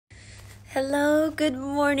Hello, good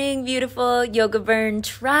morning, beautiful YogaBURN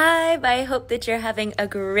tribe. I hope that you're having a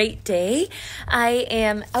great day. I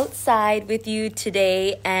am outside with you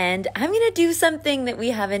today, and I'm going to do something that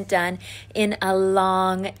we haven't done in a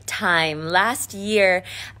long time. Last year,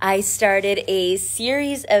 I started a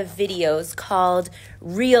series of videos called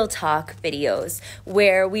Real Talk videos,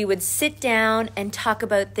 where we would sit down and talk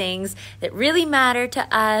about things that really matter to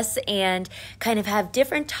us and kind of have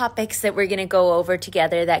different topics that we're going to go over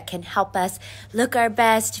together that can help us look our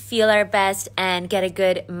best, feel our best, and get a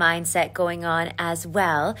good mindset going on as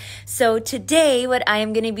well. So today, what I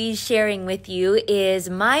am going to be sharing with you is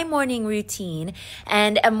my morning routine,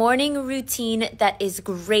 and a morning routine that is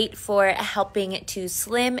great for helping to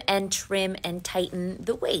slim and trim and tighten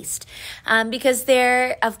the waist. Because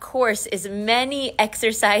there, of course, are many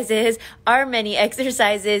exercises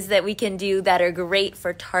that we can do that are great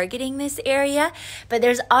for targeting this area. But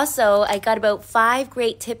there's also, I got about 5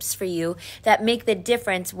 great tips for you that make the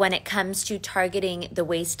difference when it comes to targeting the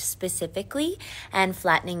waist specifically and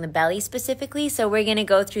flattening the belly specifically. So we're going to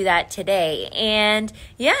go through that today. And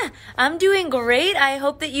yeah, I'm doing great. I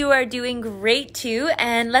hope that you are doing great too.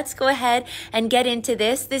 And let's go ahead and get into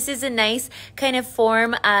this. This is a nice kind of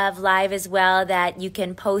form of live as well that you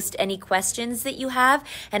can post any questions that you have.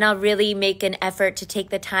 And I'll really make an effort to take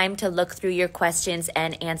the time to look through your questions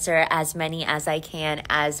and answer as many as I can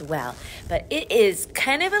as well. But it is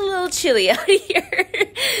kind of a little chilly out here,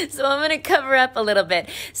 so I'm going to cover up a little bit.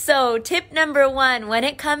 So tip number 1, when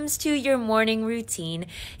it comes to your morning routine,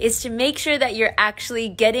 is to make sure that you're actually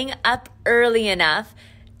getting up early enough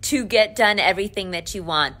to get done everything that you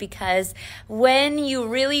want. Because when you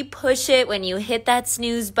really push it, when you hit that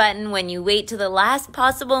snooze button, when you wait to the last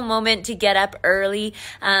possible moment to get up early,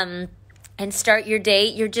 and start your day,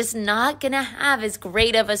 you're just not going to have as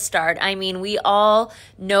great of a start. I mean, we all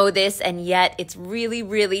know this, and yet it's really,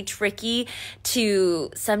 really tricky to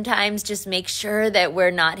sometimes just make sure that we're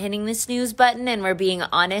not hitting the snooze button and we're being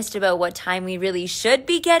honest about what time we really should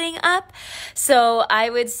be getting up. So I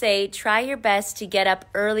would say try your best to get up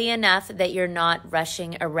early enough that you're not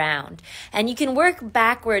rushing around. And you can work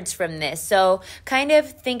backwards from this. So kind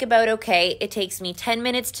of think about, okay, it takes me 10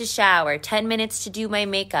 minutes to shower, 10 minutes to do my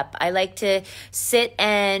makeup. I like to sit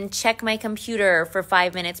and check my computer for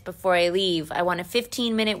 5 minutes before I leave. I want a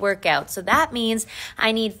 15-minute workout. So that means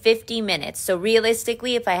I need 50 minutes. So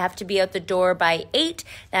realistically, if I have to be out the door by 8,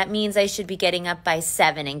 that means I should be getting up by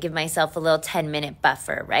 7 and give myself a little 10-minute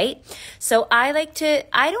buffer, right? So I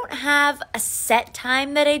don't have a set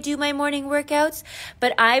time that I do my morning workouts,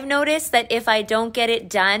 but I've noticed that if I don't get it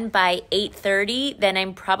done by 8:30, then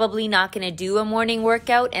I'm probably not going to do a morning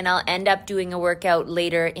workout, and I'll end up doing a workout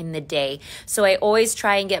later in the day. So I always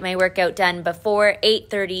try and get my workout done before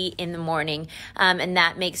 8:30 in the morning, and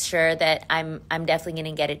that makes sure that I'm definitely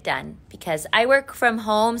going to get it done, because I work from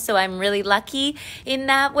home, so I'm really lucky in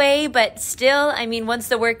that way. But still, I mean, once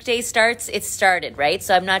the workday starts, it's started, right?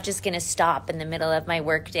 So I'm not just going to stop in the middle of my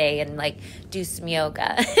workday and like do some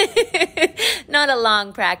yoga. Not a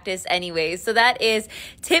long practice anyways. So that is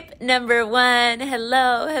tip number 1.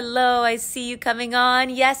 Hello, I see you coming on.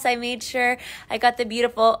 Yes, I made sure I got the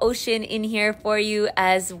beautiful ocean in here for you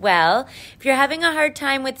as well. If you're having a hard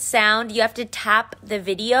time with sound, you have to tap the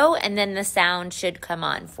video and then the sound should come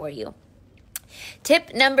on for you.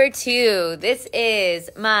 Tip number 2, this is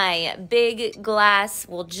my big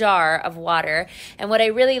jar of water. And what I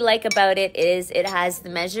really like about it is it has the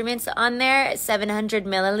measurements on there, 700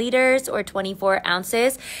 milliliters or 24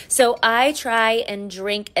 ounces. So I try and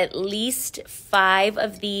drink at least 5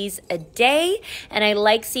 of these a day. And I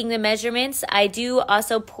like seeing the measurements. I do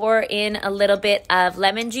also pour in a little bit of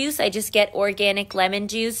lemon juice. I just get organic lemon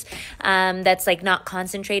juice that's like not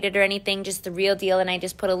concentrated or anything, just the real deal. And I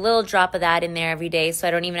just put a little drop of that in there every day, so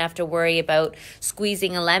I don't even have to worry about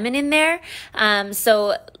squeezing a lemon in there.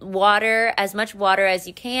 So water, as much water as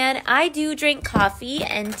you can. I do drink coffee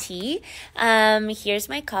and tea. Here's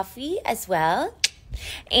my coffee as well.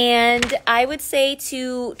 And I would say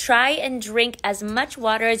to try and drink as much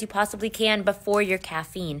water as you possibly can before your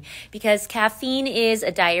caffeine, because caffeine is a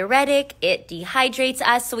diuretic. It dehydrates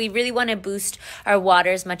us, so we really want to boost our water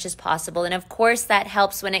as much as possible. And of course, that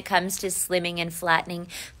helps when it comes to slimming and flattening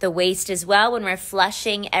the waist as well. When we're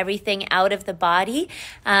flushing everything out of the body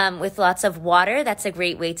with lots of water, that's a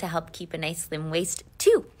great way to help keep a nice slim waist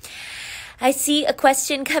too. I see a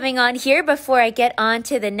question coming on here before I get on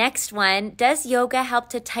to the next one. Does yoga help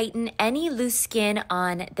to tighten any loose skin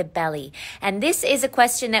on the belly? And this is a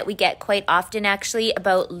question that we get quite often actually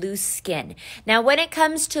about loose skin. Now, when it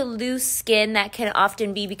comes to loose skin, that can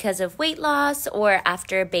often be because of weight loss or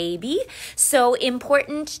after a baby. So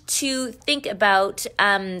important to think about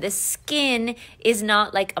the skin is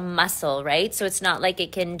not like a muscle, right? So it's not like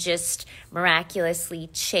it can just miraculously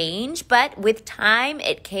change, but with time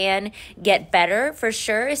it can get better for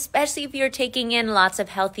sure, especially if you're taking in lots of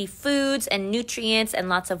healthy foods and nutrients and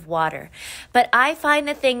lots of water. But I find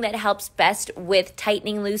the thing that helps best with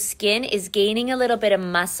tightening loose skin is gaining a little bit of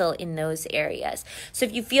muscle in those areas. So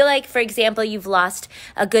if you feel like, for example, you've lost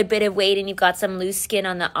a good bit of weight and you've got some loose skin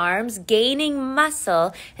on the arms, gaining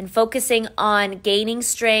muscle and focusing on gaining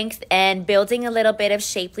strength and building a little bit of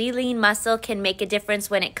shapely lean muscle can make a difference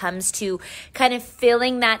when it comes to kind of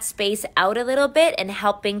filling that space out a little bit and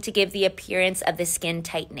helping to give the appearance of the skin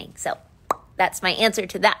tightening. So that's my answer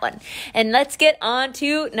to that one. And let's get on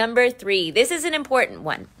to number 3. This is an important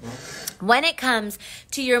one. When it comes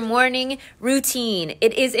to your morning routine,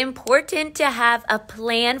 it is important to have a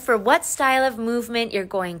plan for what style of movement you're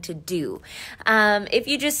going to do. If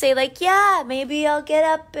you just say like, yeah, maybe I'll get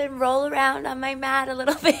up and roll around on my mat a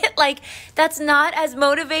little bit, like that's not as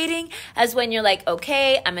motivating as when you're like,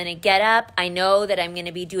 okay, I'm going to get up. I know that I'm going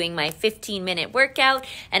to be doing my 15-minute workout.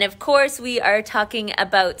 And of course, we are talking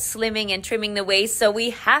about slimming and trimming the waist. So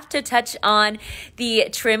we have to touch on the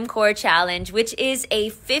Trim Core Challenge, which is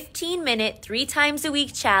a 15-minute 3 times a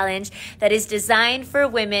week challenge that is designed for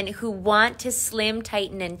women who want to slim,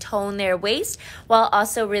 tighten, and tone their waist while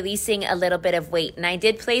also releasing a little bit of weight. And I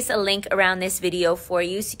did place a link around this video for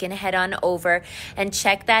you, so you can head on over and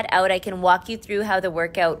check that out. I can walk you through how the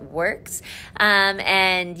workout works,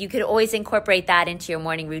 and you could always incorporate that into your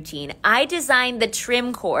morning routine. I designed the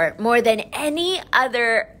Trim Core more than any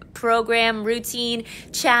other program, routine,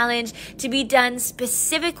 challenge to be done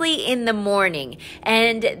specifically in the morning.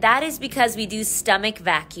 And that is because we do stomach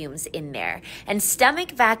vacuums in there. And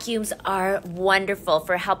stomach vacuums are wonderful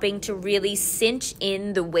for helping to really cinch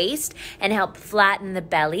in the waist and help flatten the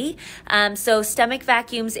belly. So stomach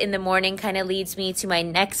vacuums in the morning kind of leads me to my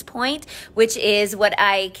next point, which is what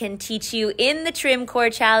I can teach you in the Trim Core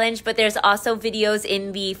Challenge, but there's also videos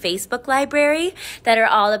in the Facebook library that are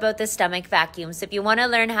all about the stomach vacuum. So if you want to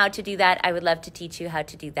learn how to do that, I would love to teach you how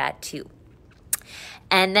to do that too.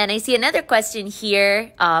 And then I see another question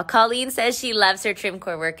here. Colleen says she loves her Trim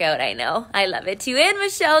Core workout. I know. I love it too. And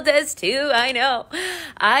Michelle does too. I know.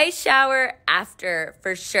 I shower after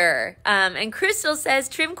for sure. And Crystal says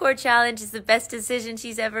Trim Core Challenge is the best decision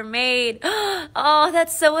she's ever made. Oh,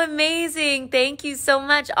 that's so amazing. Thank you so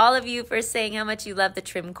much, all of you, for saying how much you love the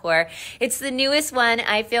Trim Core. It's the newest one.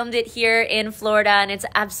 I filmed it here in Florida, and it's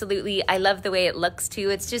absolutely, I love the way it looks too.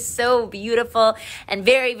 It's just so beautiful and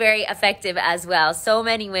very, very effective as well. So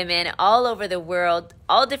many women all over the world,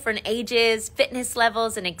 all different ages, fitness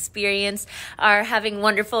levels, and experience are having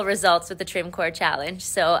wonderful results with the Trim Core Challenge.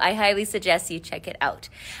 So I highly suggest you check it out.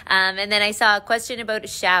 And then I saw a question about a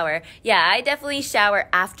shower. Yeah, I definitely shower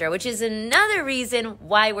after, which is another reason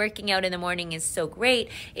why working out in the morning is so great,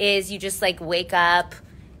 is you just like wake up,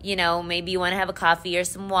 you know, maybe you want to have a coffee or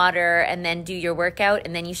some water and then do your workout,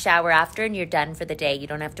 and then you shower after and you're done for the day. You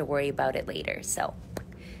don't have to worry about it later. So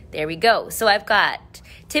there we go. So I've got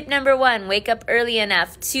tip number 1, wake up early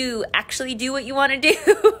enough to actually do what you want to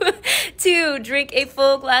do. 2, drink a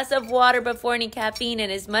full glass of water before any caffeine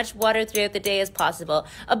and as much water throughout the day as possible.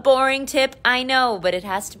 A boring tip, I know, but it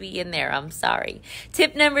has to be in there. I'm sorry.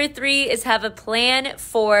 Tip number 3 is have a plan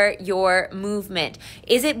for your movement.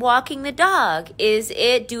 Is it walking the dog? Is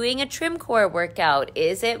it doing a Trim Core workout?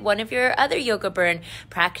 Is it one of your other YogaBURN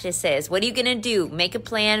practices? What are you going to do? Make a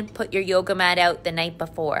plan, put your yoga mat out the night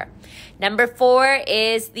before. Number 4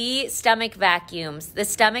 is the stomach vacuums. The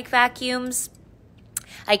stomach vacuums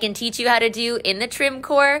I can teach you how to do in the Trim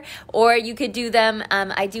Core, or you could do them.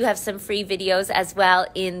 I do have some free videos as well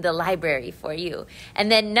in the library for you.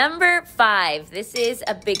 And then number 5, this is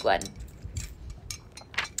a big one.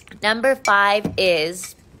 Number 5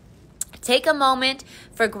 is take a moment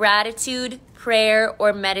for gratitude, prayer,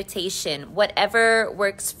 or meditation, whatever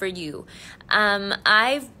works for you.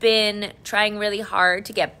 I've been trying really hard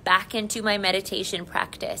to get back into my meditation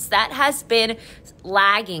practice. That has been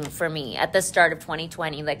lagging for me at the start of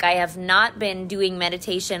 2020. Like, I have not been doing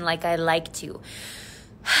meditation like I like to.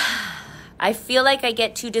 I feel like I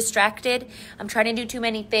get too distracted. I'm trying to do too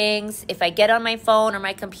many things. If I get on my phone or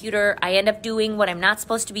my computer, I end up doing what I'm not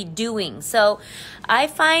supposed to be doing. So I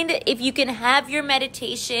find if you can have your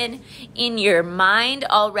meditation in your mind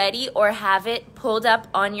already or have it pulled up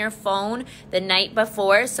on your phone the night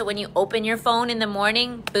before, so when you open your phone in the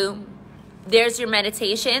morning, boom, there's your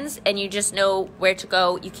meditations and you just know where to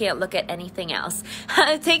go. You can't look at anything else.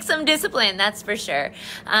 It takes some discipline, that's for sure.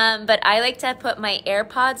 But I like to put my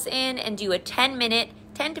AirPods in and do a 10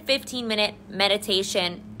 to 15 minute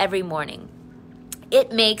meditation every morning.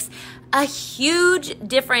 It makes a huge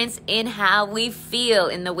difference in how we feel,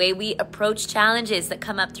 in the way we approach challenges that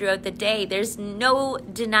come up throughout the day. There's no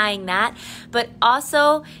denying that. But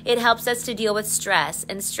also, it helps us to deal with stress.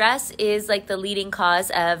 And stress is like the leading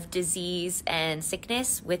cause of disease and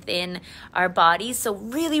sickness within our bodies. So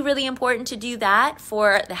really, really important to do that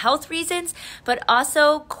for the health reasons. But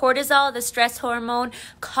also, cortisol, the stress hormone,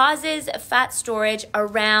 causes fat storage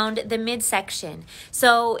around the midsection.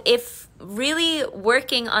 So if really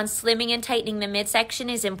working on slimming and tightening the midsection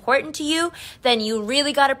is important to you, then you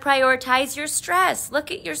really got to prioritize your stress.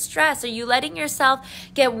 Look at your stress. Are you letting yourself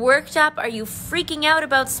get worked up? Are you freaking out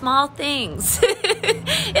about small things?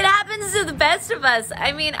 It happens to the best of us.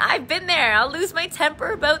 I mean, I've been there. I'll lose my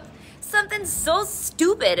temper about something so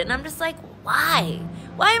stupid. And I'm just like, why?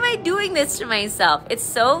 Why am I doing this to myself? It's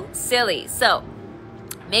so silly. So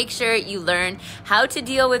make sure you learn how to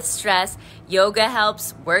deal with stress. Yoga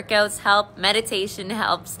helps, workouts help, meditation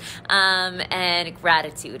helps, and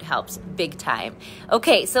gratitude helps big time.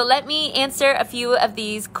 Okay, so let me answer a few of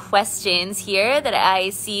these questions here that I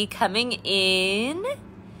see coming in.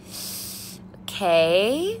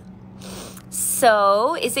 Okay.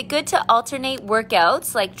 So, is it good to alternate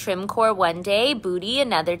workouts like trim core one day, booty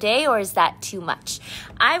another day, or is that too much?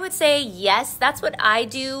 I would say yes, that's what I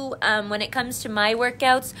do when it comes to my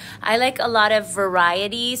workouts. I like a lot of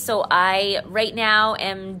variety, so I right now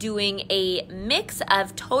am doing a mix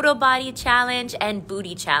of total body challenge and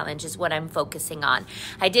booty challenge is what I'm focusing on.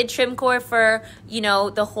 I did trim core for,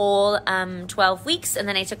 the whole 12 weeks, and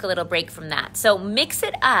then I took a little break from that. So mix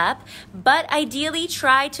it up, but ideally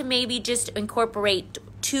try to maybe just incorporate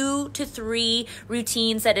 2 to 3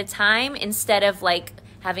 routines at a time instead of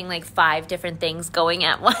having 5 different things going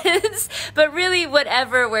at once, but really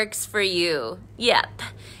whatever works for you. Yep.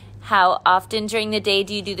 How often during the day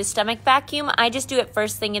do you do the stomach vacuum? I just do it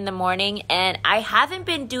first thing in the morning, and I haven't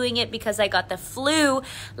been doing it because I got the flu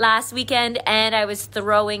last weekend and I was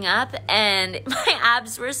throwing up and my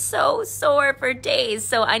abs were so sore for days.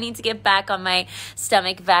 So I need to get back on my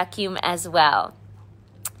stomach vacuum as well.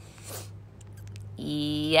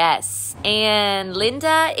 Yes, and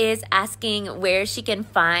Linda is asking where she can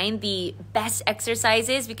find the best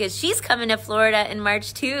exercises because she's coming to Florida in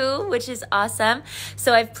March too, which is awesome.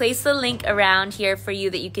 So I've placed the link around here for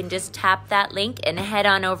you that you can just tap that link and head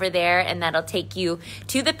on over there, and that'll take you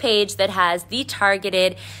to the page that has the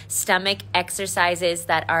targeted stomach exercises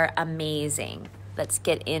that are amazing. Let's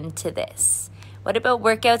get into this. What about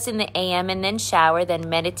workouts in the AM and then shower, then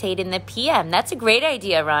meditate in the PM? That's a great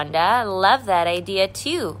idea, Rhonda. I love that idea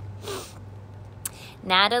too.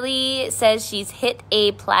 Natalie says she's hit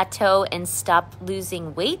a plateau and stopped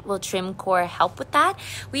losing weight. Will trim core help with that?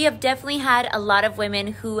 We have definitely had a lot of women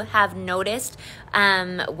who have noticed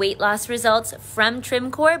weight loss results from trim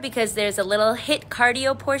core because there's a little HIIT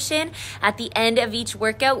cardio portion at the end of each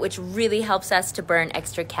workout, which really helps us to burn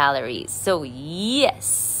extra calories. So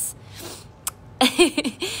yes.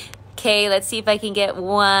 Okay, let's see if I can get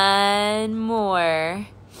one more.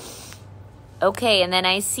 Okay, and then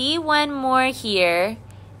I see one more here.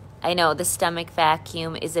 I know the stomach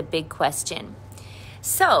vacuum is a big question.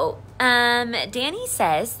 So, Danny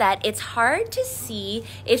says that it's hard to see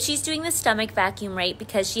if she's doing the stomach vacuum right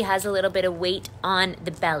because she has a little bit of weight on the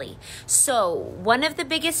belly. So, one of the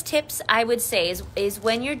biggest tips I would say is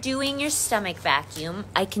when you're doing your stomach vacuum,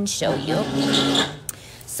 I can show you.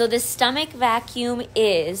 So the stomach vacuum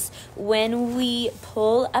is when we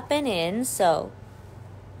pull up and in, so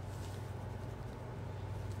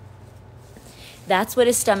that's what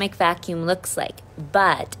a stomach vacuum looks like.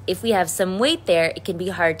 But if we have some weight there, it can be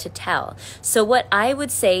hard to tell. So what I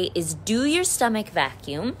would say is do your stomach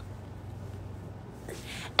vacuum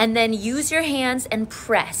and then use your hands and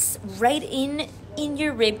press right in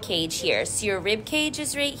your rib cage here. So your rib cage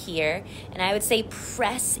is right here, and I would say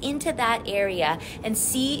press into that area and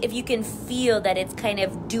see if you can feel that it's kind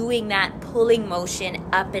of doing that pulling motion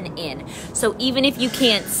up and in. So even if you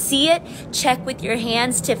can't see it, check with your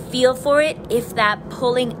hands to feel for it if that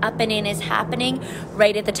pulling up and in is happening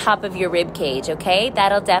right at the top of your rib cage, okay?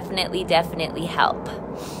 That'll definitely help.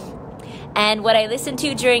 And what I listen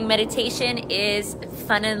to during meditation is,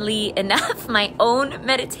 funnily enough, my own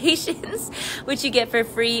meditations, which you get for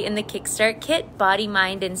free in the Kickstart kit, Body,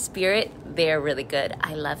 Mind, and Spirit. They're really good.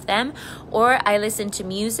 I love them. Or I listen to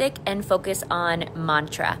music and focus on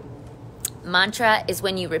mantra. Mantra is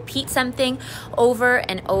when you repeat something over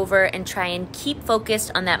and over and try and keep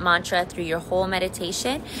focused on that mantra through your whole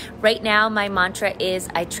meditation. Right now, my mantra is,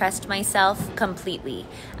 I trust myself completely.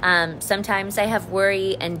 Sometimes I have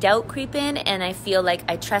worry and doubt creep in, and I feel like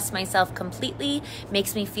I trust myself completely.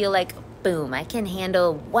 Makes me feel like, boom, I can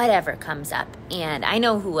handle whatever comes up, and I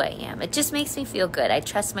know who I am. It just makes me feel good. I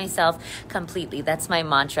trust myself completely. That's my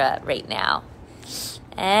mantra right now.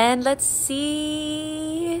 And let's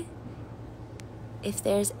see if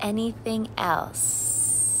there's anything else.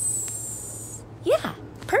 Yeah,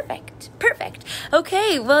 perfect.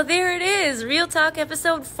 Okay, well, there it is. Real Talk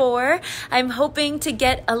episode 4. I'm hoping to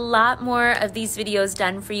get a lot more of these videos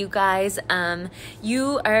done for you guys.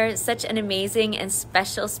 You are such an amazing and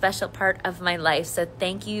special part of my life. So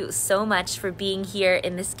thank you so much for being here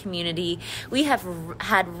in this community. We have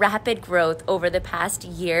had rapid growth over the past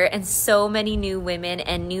year and so many new women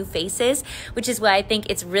and new faces, which is why I think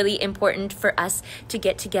it's really important for us to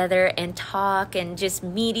get together and talk and just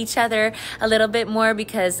meet each other a little bit more,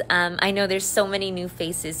 because I know there's so many new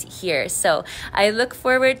faces here. So I look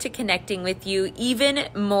forward to connecting with you even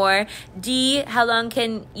more. D, how long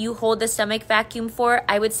can you hold the stomach vacuum for?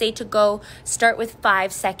 I would say to go start with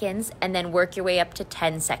 5 seconds and then work your way up to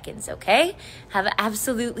 10 seconds, okay? Have an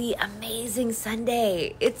absolutely amazing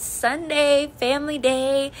Sunday. It's Sunday, family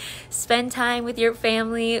day. Spend time with your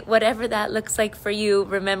family, whatever that looks like for you.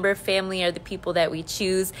 Remember, family are the people that we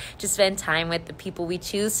choose to spend time with, the people we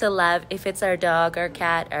choose to love. If it's our dog, our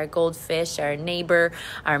cat, our goldfish, our neighbor,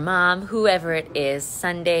 our mom, whoever it is.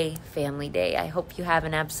 Sunday, family day. I hope you have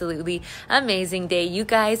an absolutely amazing day. You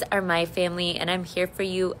guys are my family, and I'm here for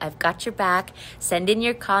you. I've got your back. Send in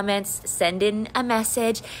your comments, send in a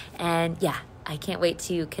message, and yeah, I can't wait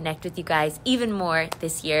to connect with you guys even more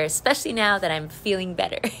this year, especially now that I'm feeling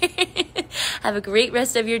better. Have a great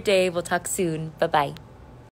rest of your day. We'll talk soon. Bye-bye.